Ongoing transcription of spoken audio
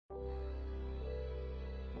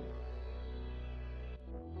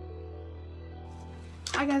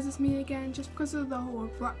Hi guys, it's me again. Just because of the whole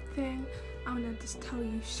abrupt thing, I'm gonna just tell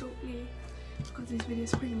you shortly, because this video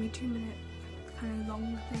is probably a 2-minute kind of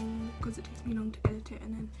long thing, because it takes me long to edit it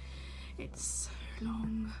and then it's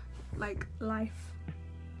long like life.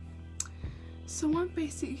 So what I'm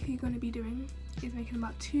basically going to be doing is making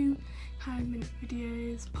about 2 kind of minute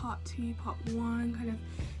videos, part 2, part 1, kind of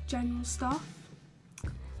general stuff,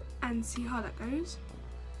 and see how that goes.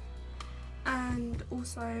 And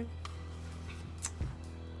also,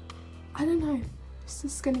 I don't know, it's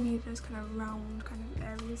just going to be those kind of round kind of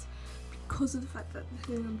areas, because of the fact that the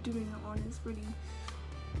thing I'm doing it on is really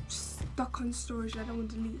stuck on storage. I don't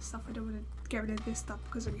want to delete stuff, I don't want to get rid of this stuff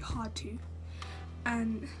because it'll be hard to.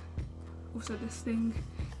 And also this thing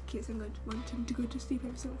keeps on wanting to go to sleep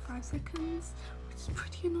every single 5 seconds, which is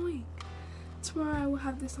pretty annoying. Tomorrow I will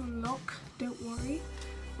have this on lock, don't worry.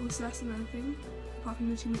 Also, that's another thing, apart from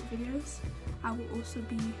the 2-minute videos, I will also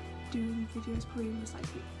be doing videos probably most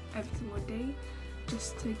likely every single day,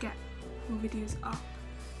 just to get more videos up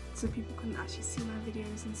so people can actually see my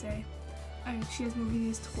videos and say, oh, she has more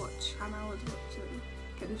videos to watch and I want to watch them,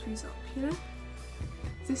 get those views up, you know?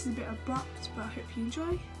 This is a bit abrupt, but I hope you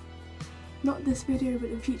enjoy. Not this video, but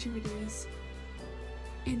the future videos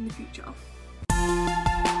in the future.